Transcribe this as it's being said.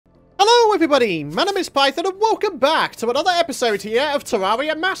Hello everybody, my name is Python and welcome back to another episode here of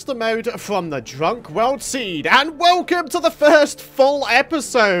Terraria Master Mode from the Drunk World Seed. And welcome to the first full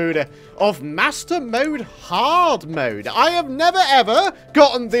episode of Master Mode Hard Mode. I have never ever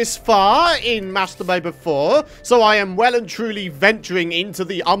gotten this far in Master Mode before, so I am well and truly venturing into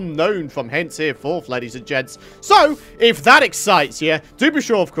the unknown from hence here forth, ladies and gents. So, if that excites you, do be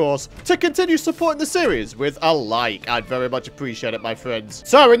sure, of course, to continue supporting the series with a like. I'd very much appreciate it, my friends.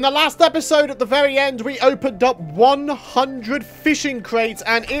 So, in the last episode, at the very end, we opened up 100 fishing crates,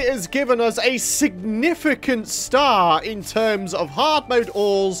 and it has given us a significant star in terms of hard mode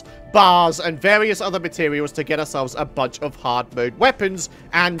ores, bars, and various other materials to get ourselves a bunch of hard mode weapons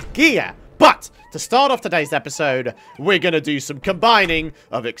and gear. But to start off today's episode, we're going to do some combining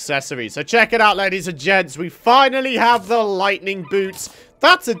of accessories. So check it out, ladies and gents. We finally have the lightning boots.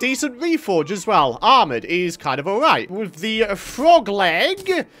 That's a decent reforge as well. Armored is kind of alright. With the frog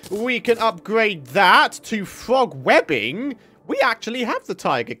leg, we can upgrade that to frog webbing. We actually have the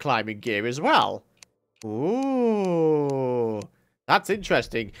tiger climbing gear as well. Ooh. That's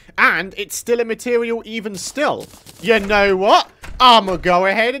interesting. And it's still a material even still. You know what? I'm gonna go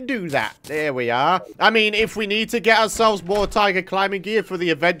ahead and do that. There we are. I mean, if we need to get ourselves more tiger climbing gear for the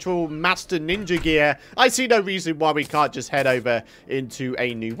eventual master ninja gear, I see no reason why we can't just head over into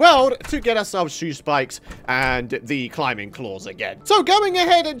a new world to get ourselves shoe spikes and the climbing claws again. So going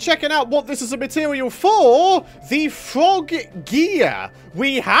ahead and checking out what this is a material for, the frog gear.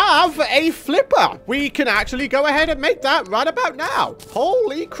 We have a flipper. We can actually go ahead and make that right about now.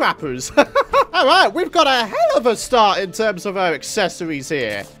 Holy crappers. All right, we've got a hell of a start in terms of our accessories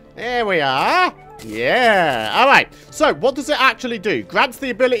here. There we are. Yeah. All right. So what does it actually do? Grants the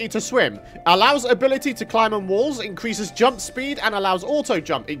ability to swim. Allows ability to climb on walls. Increases jump speed and allows auto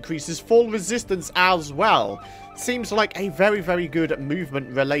jump. Increases fall resistance as well. Seems like a very, very good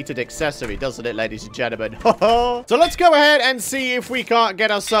movement-related accessory, doesn't it, ladies and gentlemen? So let's go ahead and see if we can't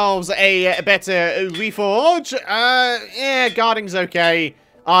get ourselves a better reforge. Yeah, guarding's okay.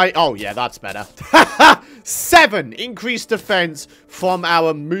 Oh, yeah, that's better. 7 increased defense from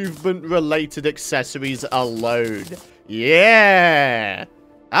our movement-related accessories alone. Yeah.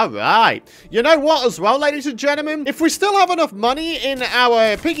 All right. You know what as well, ladies and gentlemen? If we still have enough money in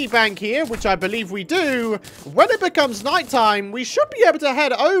our piggy bank here, which I believe we do, when it becomes nighttime, we should be able to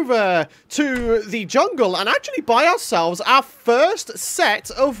head over to the jungle and actually buy ourselves our first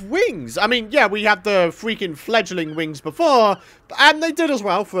set of wings. I mean, yeah, we had the freaking fledgling wings before, and they did as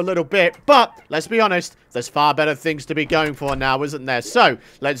well for a little bit, but let's be honest, there's far better things to be going for now, isn't there? So,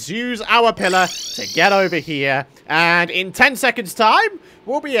 let's use our pillar to get over here, and in 10 seconds time,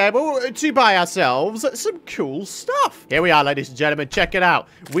 we'll be able to buy ourselves some cool stuff. Here we are, ladies and gentlemen. Check it out.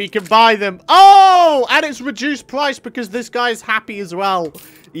 We can buy them. Oh, and it's reduced price because this guy's happy as well.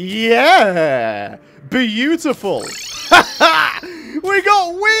 Yeah. Beautiful. We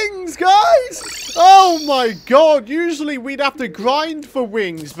got wings, guys. Oh, my God. Usually, we'd have to grind for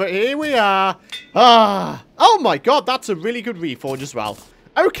wings, but here we are. Oh, my God. That's a really good reforge as well.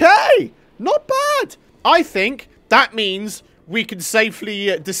 Okay. Not bad. I think that means we can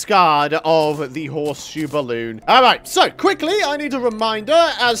safely discard of the horseshoe balloon. Alright, so quickly, I need a reminder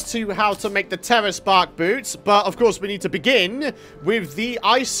as to how to make the Terra Spark boots. But, of course, we need to begin with the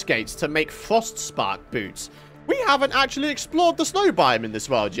ice skates to make Frost Spark boots. We haven't actually explored the snow biome in this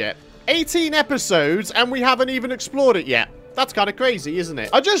world yet. 18 episodes, and we haven't even explored it yet. That's kind of crazy, isn't it?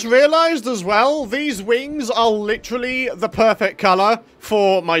 I just realized as well, these wings are literally the perfect color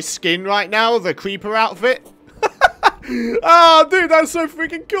for my skin right now, the creeper outfit. Oh, dude, that's so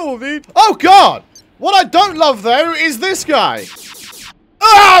freaking cool, dude. Oh, God. What I don't love, though, is this guy.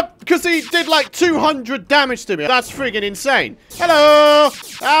 Because he did like 200 damage to me. That's friggin' insane. Hello.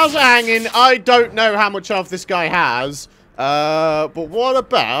 How's it hanging? I don't know how much health this guy has. But what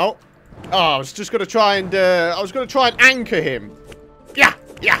about... Oh, I was just going to try and... I was going to try and anchor him. Yeah.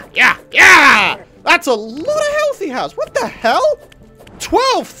 That's a lot of health he has. What the hell?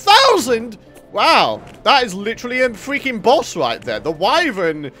 12,000? Wow, that is literally a freaking boss right there. The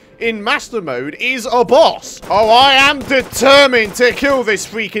Wyvern in Master Mode is a boss. Oh, I am determined to kill this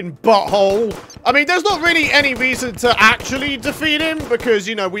freaking butthole. I mean, there's not really any reason to actually defeat him because,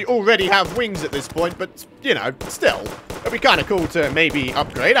 you know, we already have wings at this point. But, you know, still, it'd be kind of cool to maybe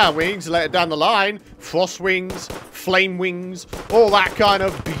upgrade our wings later down the line. Frost wings, flame wings, all that kind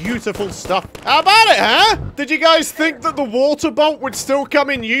of beautiful stuff. How about it, huh? Did you guys think that the water bolt would still come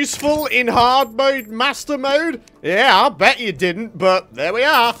in useful in hard mode, master mode? Yeah, I'll bet you didn't, but there we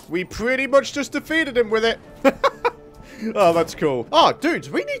are. We pretty much just defeated him with it. Oh, that's cool. Oh,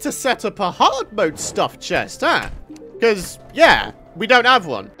 dudes, we need to set up a hard mode stuff chest, huh? Because, yeah, we don't have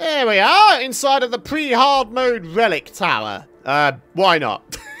one. There we are, inside of the pre-hard mode relic tower. Why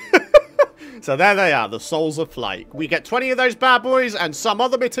not? So there they are, the Souls of Flight. We get 20 of those bad boys and some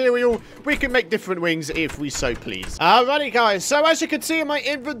other material. We can make different wings if we so please. Alrighty, guys. So as you can see in my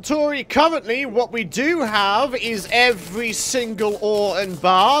inventory currently, what we do have is every single ore and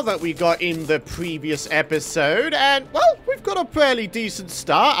bar that we got in the previous episode. And, well, we've got a fairly decent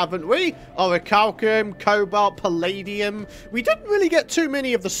start, haven't we? Orichalcum, cobalt, palladium. We didn't really get too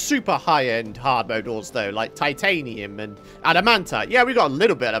many of the super high-end hard mode ores, though, like titanium and adamantite. Yeah, we got a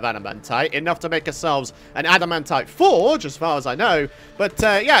little bit of adamantite, enough to make ourselves an adamantite forge, as far as I know. But,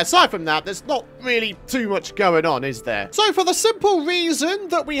 yeah, aside from that, there's not really too much going on, is there? So, for the simple reason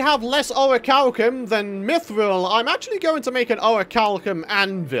that we have less orichalcum than mithril, I'm actually going to make an orichalcum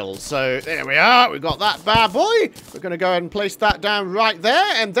anvil. So, there we are. We've got that bad boy. We're going to go ahead and place that down right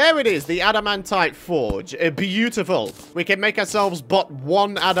there. And there it is, the adamantite forge. Beautiful. We can make ourselves but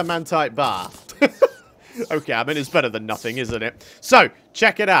one adamantite bar. Okay, I mean, it's better than nothing, isn't it? So,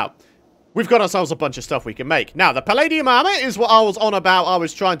 check it out. We've got ourselves a bunch of stuff we can make. Now, the palladium armor is what I was on about I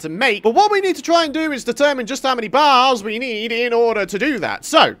was trying to make. But what we need to try and do is determine just how many bars we need in order to do that.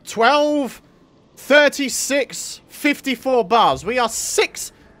 So, 12, 36, 54 bars. We are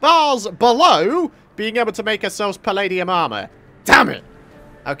 6 bars below being able to make ourselves palladium armor. Damn it!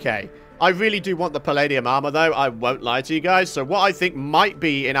 Okay. I really do want the palladium armor, though. I won't lie to you guys. So what I think might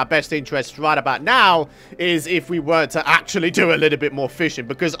be in our best interest right about now is if we were to actually do a little bit more fishing.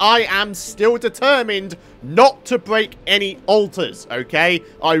 Because I am still determined not to break any altars, okay?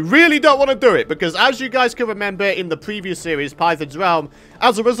 I really don't want to do it. Because as you guys can remember in the previous series, Python's Realm,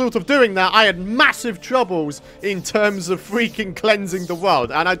 as a result of doing that, I had massive troubles in terms of freaking cleansing the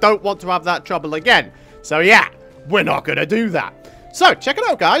world. And I don't want to have that trouble again. So yeah, we're not going to do that. So, check it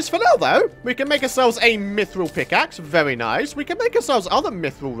out, guys. For now, though, we can make ourselves a mithril pickaxe. Very nice. We can make ourselves other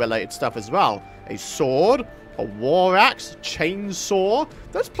mithril-related stuff as well. A sword, a war axe, chainsaw.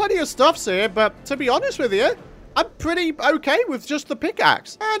 There's plenty of stuffs here, but to be honest with you, I'm pretty okay with just the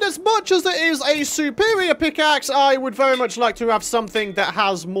pickaxe. And as much as it is a superior pickaxe, I would very much like to have something that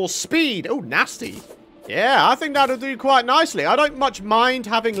has more speed. Oh, nasty. Yeah, I think that'll do quite nicely. I don't much mind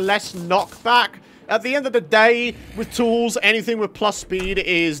having less knockback. At the end of the day, with tools, anything with plus speed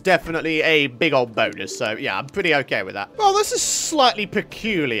is definitely a big old bonus. So, yeah, I'm pretty okay with that. Well, this is slightly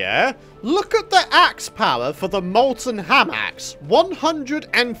peculiar. Look at the axe power for the Molten Ham Axe.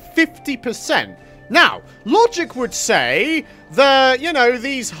 150%. Now, logic would say that, you know,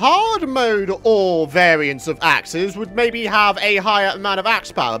 these hard mode ore variants of axes would maybe have a higher amount of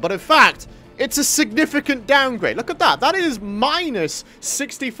axe power. But in fact, it's a significant downgrade. Look at that. That is minus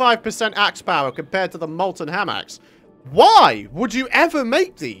 65% axe power compared to the Molten Ham Axe. Why would you ever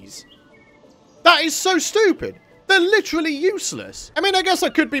make these? That is so stupid. They're literally useless. I mean, I guess I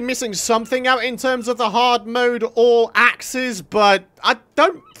could be missing something out in terms of the hard mode or axes, but I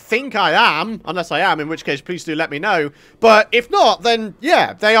don't think I am. Unless I am, in which case, please do let me know. But if not, then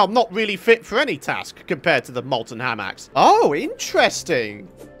yeah, they are not really fit for any task compared to the Molten Ham Axe. Oh, interesting.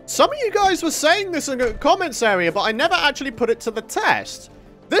 Some of you guys were saying this in the comments area, but I never actually put it to the test.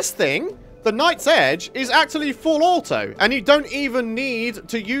 This thing, the Knight's Edge, is actually full auto, and you don't even need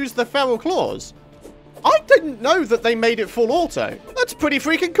to use the Feral Claws. I didn't know that they made it full auto. That's pretty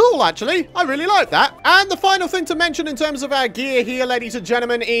freaking cool, actually. I really like that. And the final thing to mention in terms of our gear here, ladies and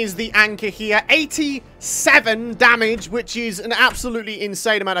gentlemen, is the anchor here. 87 damage, which is an absolutely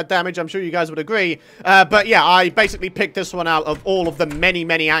insane amount of damage. I'm sure you guys would agree. But yeah, I basically picked this one out of all of the many,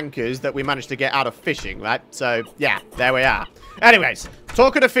 many anchors that we managed to get out of fishing, right? So yeah, there we are. Anyways,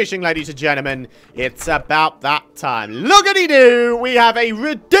 talking of fishing, ladies and gentlemen, it's about that time. Lookity-doo! We have a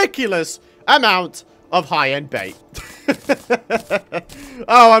ridiculous amount of high-end bait.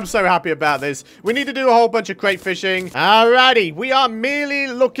 Oh, I'm so happy about this. We need to do a whole bunch of crate fishing. Alrighty, we are merely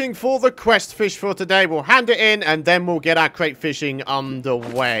looking for the quest fish for today. We'll hand it in, and then we'll get our crate fishing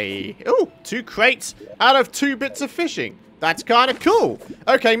underway. Ooh, 2 crates out of 2 bits of fishing. That's kind of cool.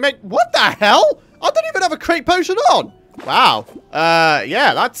 Okay, mate, what the hell? I don't even have a crate potion on. Wow.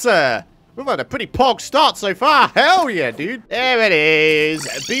 Yeah, that's, we've had a pretty pog start so far. Hell yeah, dude. There it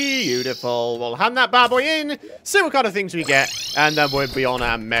is. Beautiful. We'll hand that bad boy in, see what kind of things we get, and then we'll be on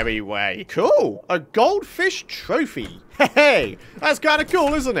our merry way. Cool. A goldfish trophy. Hey, that's kind of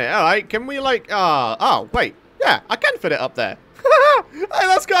cool, isn't it? All right, can we, like, oh, wait. Yeah, I can fit it up there. Hey,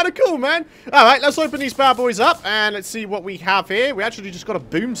 that's kind of cool, man. All right, let's open these bad boys up and let's see what we have here. We actually just got a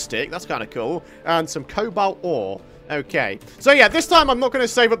boomstick. That's kind of cool. And some cobalt ore. Okay. So, yeah, this time I'm not going to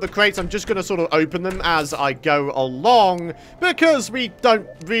save up the crates. I'm just going to sort of open them as I go along because we don't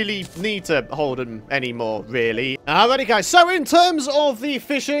really need to hold them anymore, really. Alrighty, guys. So, in terms of the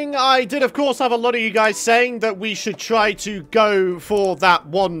fishing, I did, of course, have a lot of you guys saying that we should try to go for that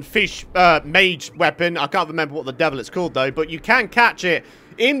one fish mage weapon. I can't remember what the devil it's called, though, but you can catch it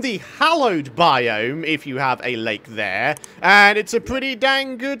in the hallowed biome if you have a lake there, and it's a pretty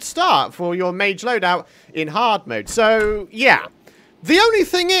dang good start for your mage loadout in hard mode. So yeah, the only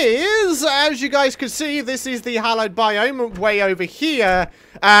thing is, as you guys can see, this is the hallowed biome way over here,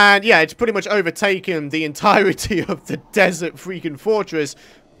 and yeah, it's pretty much overtaken the entirety of the desert freaking fortress.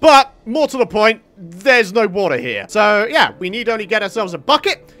 But, more to the point, there's no water here. So, yeah, we need only get ourselves a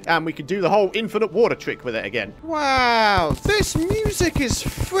bucket, and we can do the whole infinite water trick with it again. Wow, this music is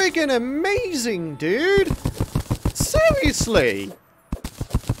friggin' amazing, dude. Seriously.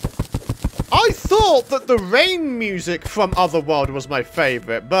 I thought that the rain music from Otherworld was my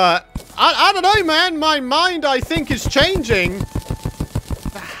favorite, but I don't know, man. My mind, I think, is changing.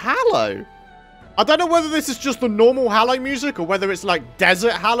 The Hallow. I don't know whether this is just the normal Hallow music or whether it's like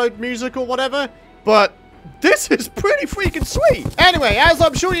desert hallowed music or whatever, but this is pretty freaking sweet. Anyway, as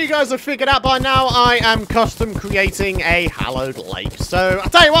I'm sure you guys have figured out by now, I am custom creating a hallowed lake. So, I'll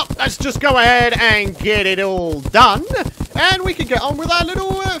tell you what, let's just go ahead and get it all done, and we can get on with our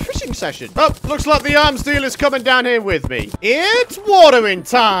little fishing session. Oh, looks like the arms deal is coming down here with me. It's watering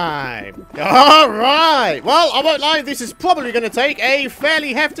time. All right. Well, I won't lie, this is probably going to take a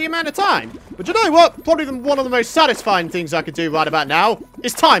fairly hefty amount of time. But you know what? Probably one of the most satisfying things I could do right about now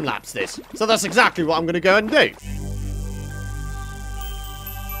is time-lapse this. So that's exactly what I'm going to go and do.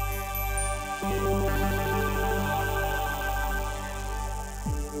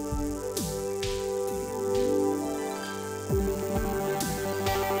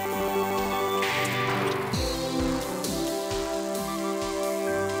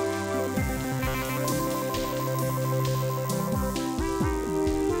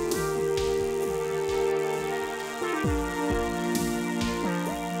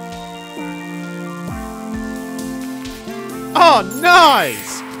 Oh,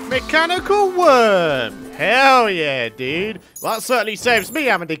 nice! Mechanical worm. Hell yeah, dude. Well, that certainly saves me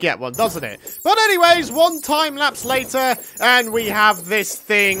having to get one, doesn't it? But anyways, one time lapse later, and we have this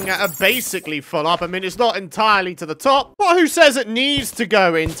thing basically full up. I mean, it's not entirely to the top. But who says it needs to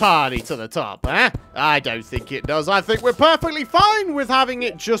go entirely to the top, eh? I don't think it does. I think we're perfectly fine with having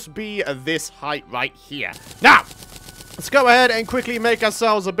it just be this height right here. Now, let's go ahead and quickly make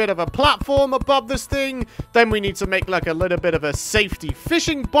ourselves a bit of a platform above this thing. Then we need to make like a little bit of a safety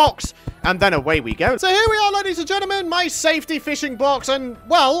fishing box. And then away we go. So here we are, ladies and gentlemen, my safety fishing box. And,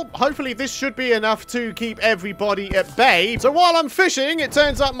 well, hopefully this should be enough to keep everybody at bay. So while I'm fishing, it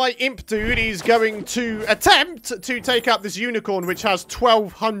turns out my imp dude is going to attempt to take out this unicorn, which has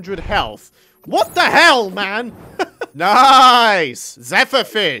 1,200 health. What the hell, man? Nice!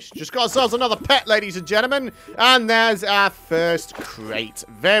 Zephyrfish. Just got ourselves another pet, ladies and gentlemen. And there's our first crate.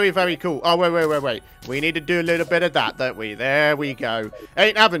 Very, very cool. Oh, wait. We need to do a little bit of that, don't we? There we go.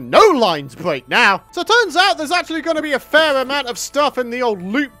 Ain't having no lines break now. So it turns out there's actually going to be a fair amount of stuff in the old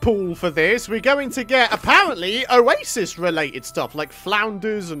loot pool for this. We're going to get, apparently, Oasis-related stuff, like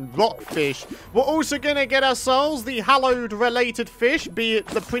flounders and rockfish. We're also going to get ourselves the hallowed-related fish, be it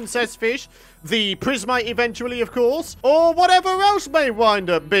the princess fish, the prismite eventually, of course, or whatever else may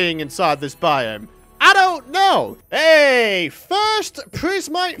wind up being inside this biome. I don't know. Hey, first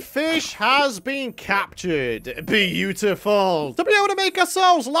prismite fish has been captured. Beautiful. To be able to make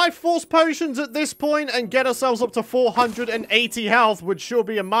ourselves life force potions at this point and get ourselves up to 480 health would sure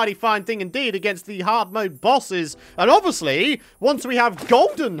be a mighty fine thing indeed against the hard mode bosses. And obviously, once we have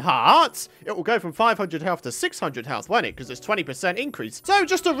golden hearts, it will go from 500 health to 600 health, won't it? Because it's 20% increase. So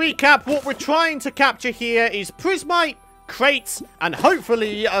just to recap, what we're trying to capture here is prismite, crates, and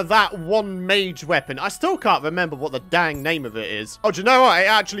hopefully that one mage weapon. I still can't remember what the dang name of it is. Oh, do you know what? It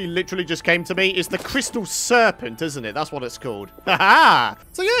actually literally just came to me. It's the Crystal Serpent, isn't it? That's what it's called. Haha!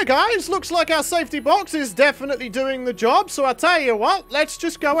 So yeah, guys, looks like our safety box is definitely doing the job. So I tell you what, let's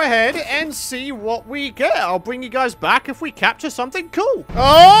just go ahead and see what we get. I'll bring you guys back if we capture something cool.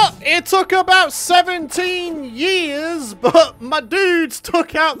 Oh, it took about 17 years, but my dudes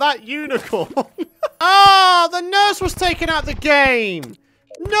took out that unicorn. Oh, the nurse was taken out the game.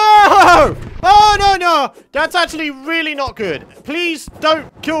 No! Oh, no. That's actually really not good. Please don't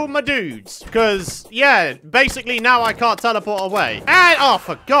kill my dudes. Because, yeah, basically now I can't teleport away. And, oh,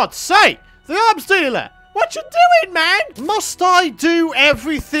 for God's sake, the arms dealer. What you doing, man? Must I do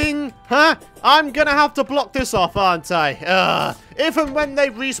everything? Huh? I'm gonna have to block this off, aren't I? If and when they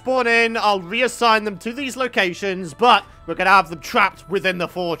respawn in, I'll reassign them to these locations, but we're gonna have them trapped within the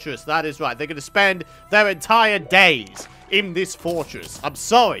fortress. That is right. They're gonna spend their entire days in this fortress. I'm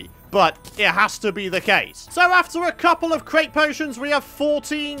sorry, but it has to be the case. So after a couple of crate potions, we have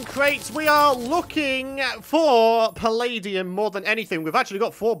 14 crates. We are looking for palladium more than anything. We've actually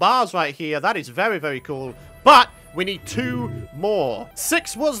got 4 bars right here. That is very, very cool. But we need 2 more.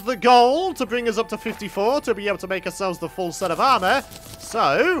 6 was the goal to bring us up to 54 to be able to make ourselves the full set of armor.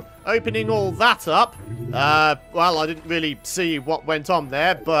 So, opening all that up. Well, I didn't really see what went on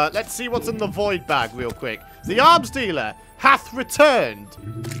there, but let's see what's in the void bag real quick. The arms dealer hath returned.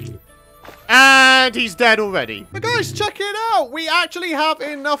 And he's dead already. But guys, check it out. We actually have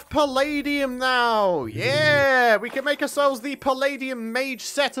enough palladium now. Yeah, we can make ourselves the palladium mage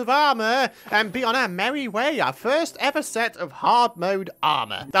set of armor and be on our merry way. Our first ever set of hard mode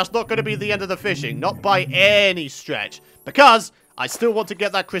armor. That's not going to be the end of the fishing. Not by any stretch. Because I still want to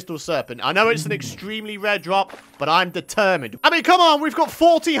get that Crystal Serpent. I know it's an extremely rare drop, but I'm determined. I mean, come on, we've got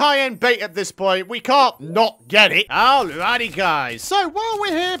 40 high-end bait at this point. We can't not get it. Alrighty, guys. So while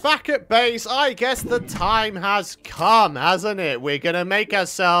we're here back at base, I guess the time has come, hasn't it? We're gonna make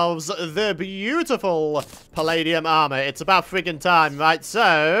ourselves the beautiful palladium armor. It's about friggin' time, right?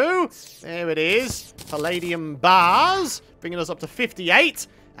 So, there it is. Palladium bars, bringing us up to 58.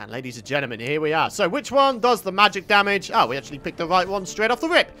 And ladies and gentlemen, here we are. So which one does the magic damage? Oh, we actually picked the right one straight off the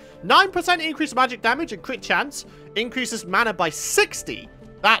rip. 9% increased magic damage and crit chance. Increases mana by 60.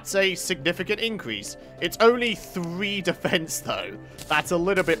 That's a significant increase. It's only 3 defense, though. That's a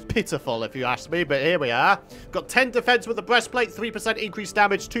little bit pitiful, if you ask me, but here we are. Got 10 defense with the breastplate, 3% increased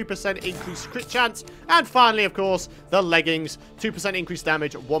damage, 2% increased crit chance, and finally, of course, the leggings, 2% increased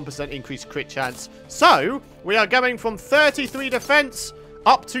damage, 1% increased crit chance. So, we are going from 33 defense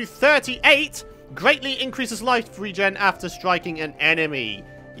up to 38, greatly increases life regen after striking an enemy.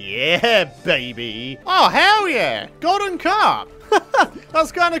 Yeah, baby. Oh, hell yeah. Golden carp.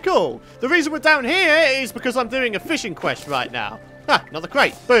 That's kind of cool. The reason we're down here is because I'm doing a fishing quest right now. Ah, another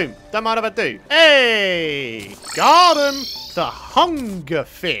crate. Boom. Don't mind if I do. Hey, got him. The hunger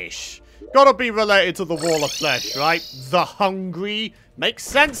fish. Gotta be related to the wall of flesh, right? The hungry. Makes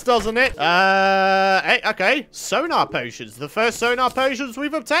sense, doesn't it? Hey, okay. Sonar potions. The first sonar potions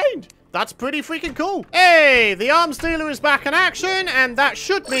we've obtained. That's pretty freaking cool. Hey, the arms dealer is back in action, and that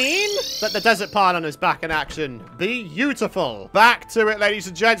should mean that the desert pylon is back in action. Beautiful. Back to it, ladies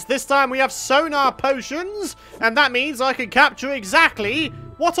and gents. This time we have sonar potions, and that means I can capture exactly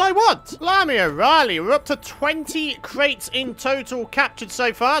what I want. Lamia Riley, we're up to 20 crates in total captured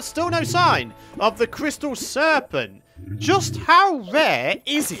so far. Still no sign of the Crystal Serpent. Just how rare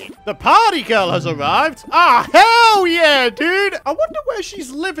is it? The party girl has arrived. Ah, hell yeah, dude. I wonder where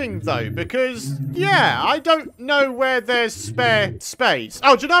she's living, though, because, yeah, I don't know where there's spare space.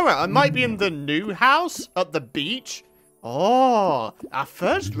 Oh, do you know what? I might be in the new house at the beach. Oh, our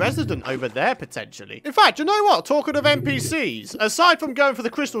first resident over there, potentially. In fact, you know what? Talking of NPCs, aside from going for the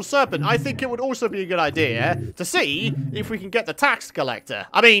Crystal Serpent, I think it would also be a good idea to see if we can get the tax collector.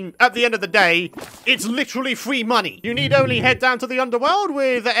 I mean, at the end of the day, it's literally free money. You need only head down to the underworld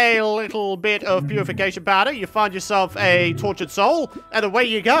with a little bit of purification powder. You find yourself a tortured soul, and away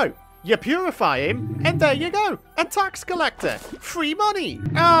you go. You purify him, and there you go. A tax collector. Free money.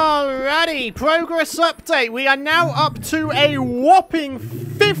 Alrighty, progress update. We are now up to a whopping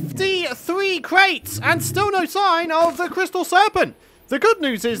 53 crates, and still no sign of the Crystal Serpent. The good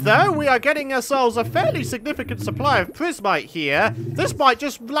news is, though, we are getting ourselves a fairly significant supply of prismite here. This might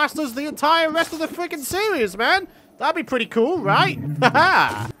just last us the entire rest of the freaking series, man. That'd be pretty cool, right?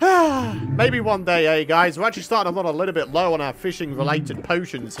 Haha. Maybe one day, eh, guys? We're actually starting to run a little bit low on our fishing-related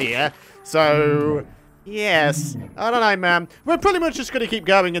potions here. So, yes. I don't know, man. We're pretty much just going to keep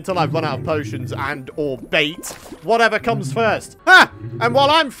going until I run out of potions and or bait. Whatever comes first. Ha! And while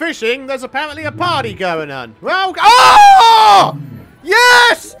I'm fishing, there's apparently a party going on. Well, oh!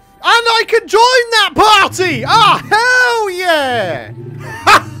 Yes! And I can join that party! Ah, hell yeah!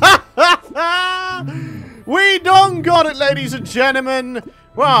 We done got it, ladies and gentlemen.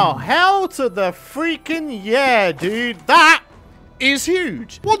 Well, hell to the freaking yeah, dude. That is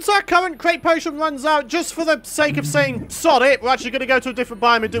huge. Once our current crate potion runs out, just for the sake of saying sod it, we're actually going to go to a different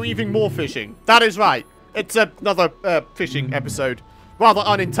biome and do even more fishing. That is right. It's another fishing episode. Rather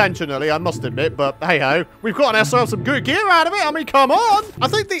unintentionally, I must admit, but hey-ho. We've gotten ourselves some good gear out of it. I mean, come on. I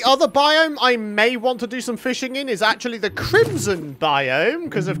think the other biome I may want to do some fishing in is actually the Crimson biome,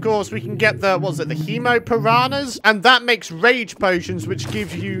 because, of course, we can get the, what was it, the Hemo Piranhas, and that makes rage potions, which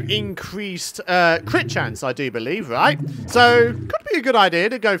gives you increased crit chance, I do believe, right? So, could be a good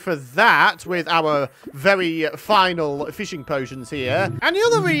idea to go for that with our very final fishing potions here. And the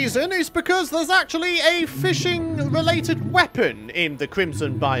other reason is because there's actually a fishing-related weapon in the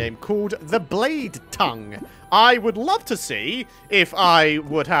Crimson biome called the Bladetongue. I would love to see if I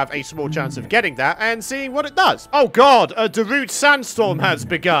would have a small chance of getting that and seeing what it does. Oh god, a Darut sandstorm has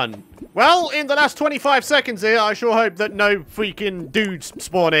begun. Well, in the last 25 seconds here, I sure hope that no freaking dudes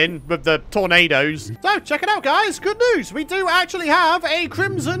spawn in with the tornadoes. So, check it out, guys. Good news. We do actually have a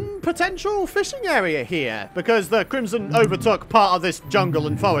Crimson potential fishing area here, because the Crimson overtook part of this jungle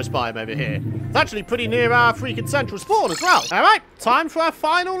and forest biome over here. It's actually pretty near our freaking central spawn as well. All right, time for our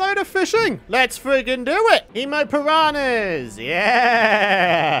final load of fishing. Let's friggin' do it. Hemo Piranhas.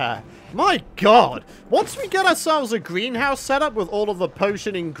 Yeah. My god, once we get ourselves a greenhouse set up with all of the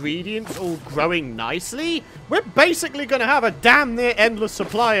potion ingredients all growing nicely, we're basically going to have a damn near endless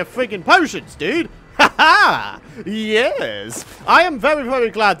supply of friggin' potions, dude. Haha! Yes! I am very,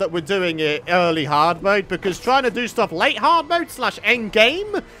 very glad that we're doing it early hard mode, because trying to do stuff late hard mode / end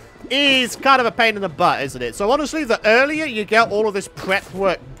game is kind of a pain in the butt, isn't it? So honestly, the earlier you get all of this prep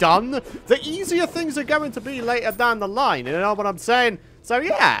work done, the easier things are going to be later down the line. You know what I'm saying? So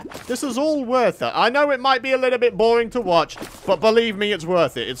yeah, this is all worth it. I know it might be a little bit boring to watch, but believe me, it's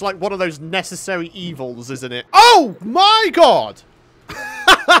worth it. It's like one of those necessary evils, isn't it? Oh my god!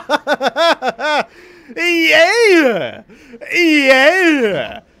 Yeah!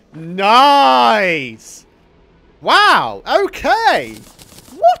 Yeah! Nice! Wow, okay.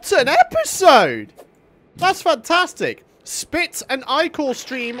 What an episode! That's fantastic. Spit and Ichor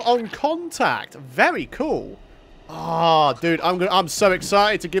stream on contact. Very cool. Oh, dude, I'm so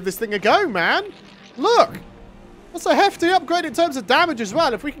excited to give this thing a go, man. Look. That's a hefty upgrade in terms of damage as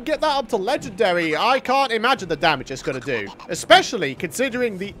well. If we can get that up to legendary, I can't imagine the damage it's going to do. Especially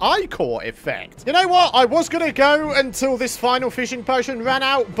considering the Ichor effect. You know what? I was going to go until this final fishing potion ran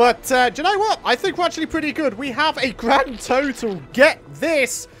out. But do you know what? I think we're actually pretty good. We have a grand total, get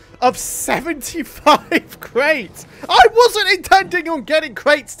this, of 75 crates. I wasn't intending on getting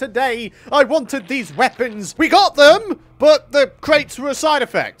crates today. I wanted these weapons. We got them, but the crates were a side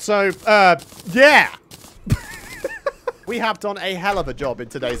effect. So, yeah. We have done a hell of a job in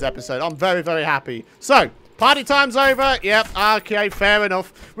today's episode. I'm very, very happy. So, party time's over. Yep, okay, fair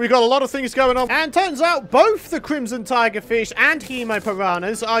enough. We've got a lot of things going on. And turns out both the Crimson Tigerfish and Hemo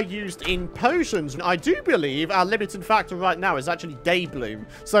Piranhas are used in potions. I do believe our limiting factor right now is actually Day Bloom.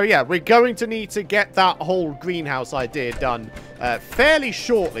 So yeah, we're going to need to get that whole greenhouse idea done fairly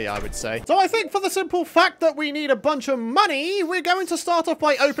shortly, I would say. So I think for the simple fact that we need a bunch of money, we're going to start off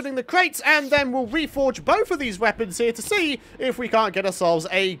by opening the crates, and then we'll reforge both of these weapons here to see if we can't get ourselves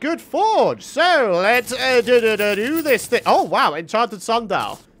a good forge. So let's do this thing. Oh, wow. Enchanted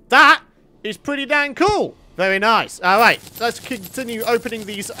Sundial. That is pretty dang cool. Very nice. All right. Let's continue opening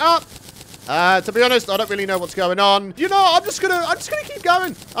these up. To be honest, I don't really know what's going on. You know, I'm just gonna keep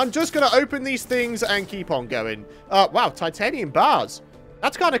going. I'm just gonna open these things and keep on going. Wow. Titanium bars.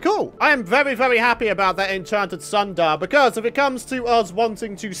 That's kind of cool. I am very, very happy about that Enchanted Sundial, because if it comes to us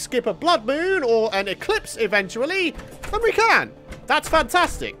wanting to skip a blood moon or an eclipse eventually, then we can. That's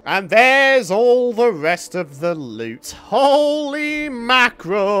fantastic. And there's all the rest of the loot. Holy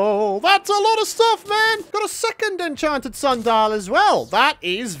mackerel. That's a lot of stuff, man. Got a second Enchanted Sundial as well. That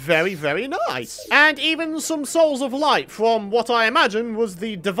is very, very nice. And even some Souls of Light from what I imagine was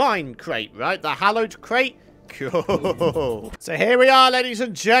the Divine Crate, right? The Hallowed Crate. Cool. So here we are, ladies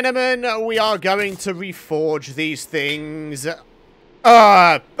and gentlemen. We are going to reforge these things.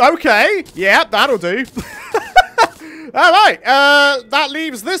 Okay. Yeah, that'll do. All right. That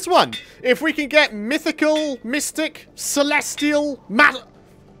leaves this one. If we can get mythical, mystic, celestial,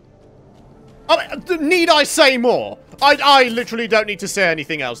 need I say more? I literally don't need to say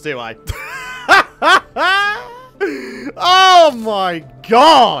anything else, do I? Oh my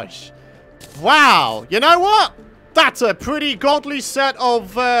gosh. Wow, you know what? That's a pretty godly set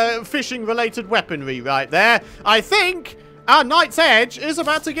of fishing-related weaponry right there. I think our Knight's Edge is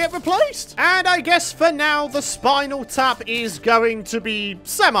about to get replaced. And I guess for now, the Spinal Tap is going to be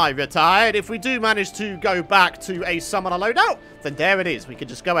semi-retired. If we do manage to go back to a summoner loadout, then there it is. We can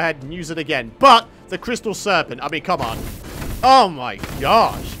just go ahead and use it again. But the Crystal Serpent, I mean, come on. Oh my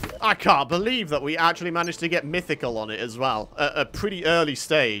gosh. I can't believe that we actually managed to get mythical on it as well. At a pretty early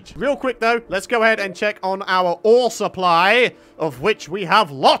stage. Real quick, though, let's go ahead and check on our ore supply, of which we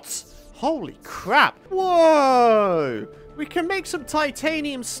have lots. Holy crap. Whoa. We can make some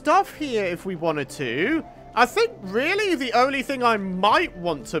titanium stuff here if we wanted to. I think, really, the only thing I might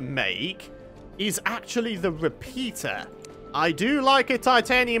want to make is actually the repeater. I do like a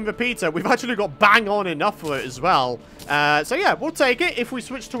titanium repeater. We've actually got bang on enough for it as well. So yeah, we'll take it. If we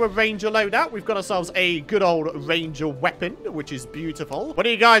switch to a ranger loadout, we've got ourselves a good old ranger weapon, which is beautiful. What do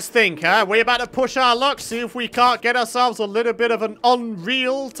you guys think, huh? We're about to push our luck, see if we can't get ourselves a little bit of an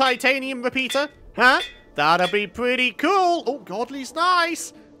unreal titanium repeater, huh? That'll be pretty cool. Oh, Godly's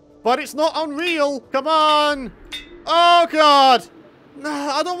nice, but it's not unreal. Come on. Oh, God. No,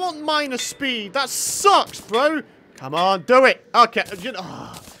 I don't want minus speed. That sucks, bro. Come on, do it. Okay.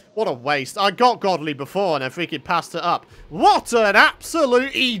 What a waste. I got Godly before and I freaking passed it up. What an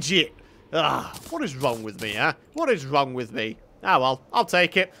absolute idiot. What is wrong with me, huh? What is wrong with me? Ah, well, I'll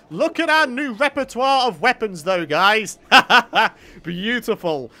take it. Look at our new repertoire of weapons, though, guys.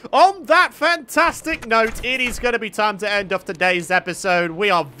 Beautiful. On that fantastic note, it is going to be time to end off today's episode. We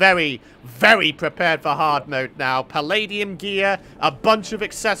are very, very prepared for hard mode now. Palladium gear, a bunch of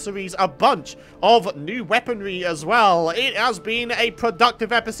accessories, a bunch of new weaponry as well. It has been a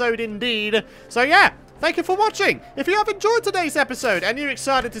productive episode indeed. So, yeah. Thank you for watching. If you have enjoyed today's episode and you're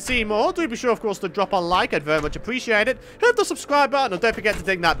excited to see more, do be sure, of course, to drop a like. I'd very much appreciate it. Hit the subscribe button and don't forget to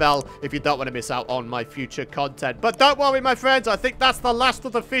ding that bell if you don't want to miss out on my future content. But don't worry, my friends. I think that's the last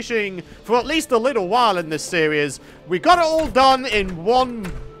of the fishing for at least a little while in this series. We got it all done in one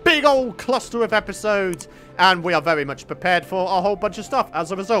big old cluster of episodes, and we are very much prepared for a whole bunch of stuff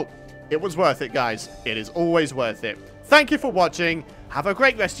as a result. It was worth it, guys. It is always worth it. Thank you for watching. Have a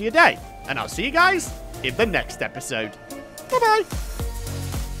great rest of your day, and I'll see you guys in the next episode. Bye-bye.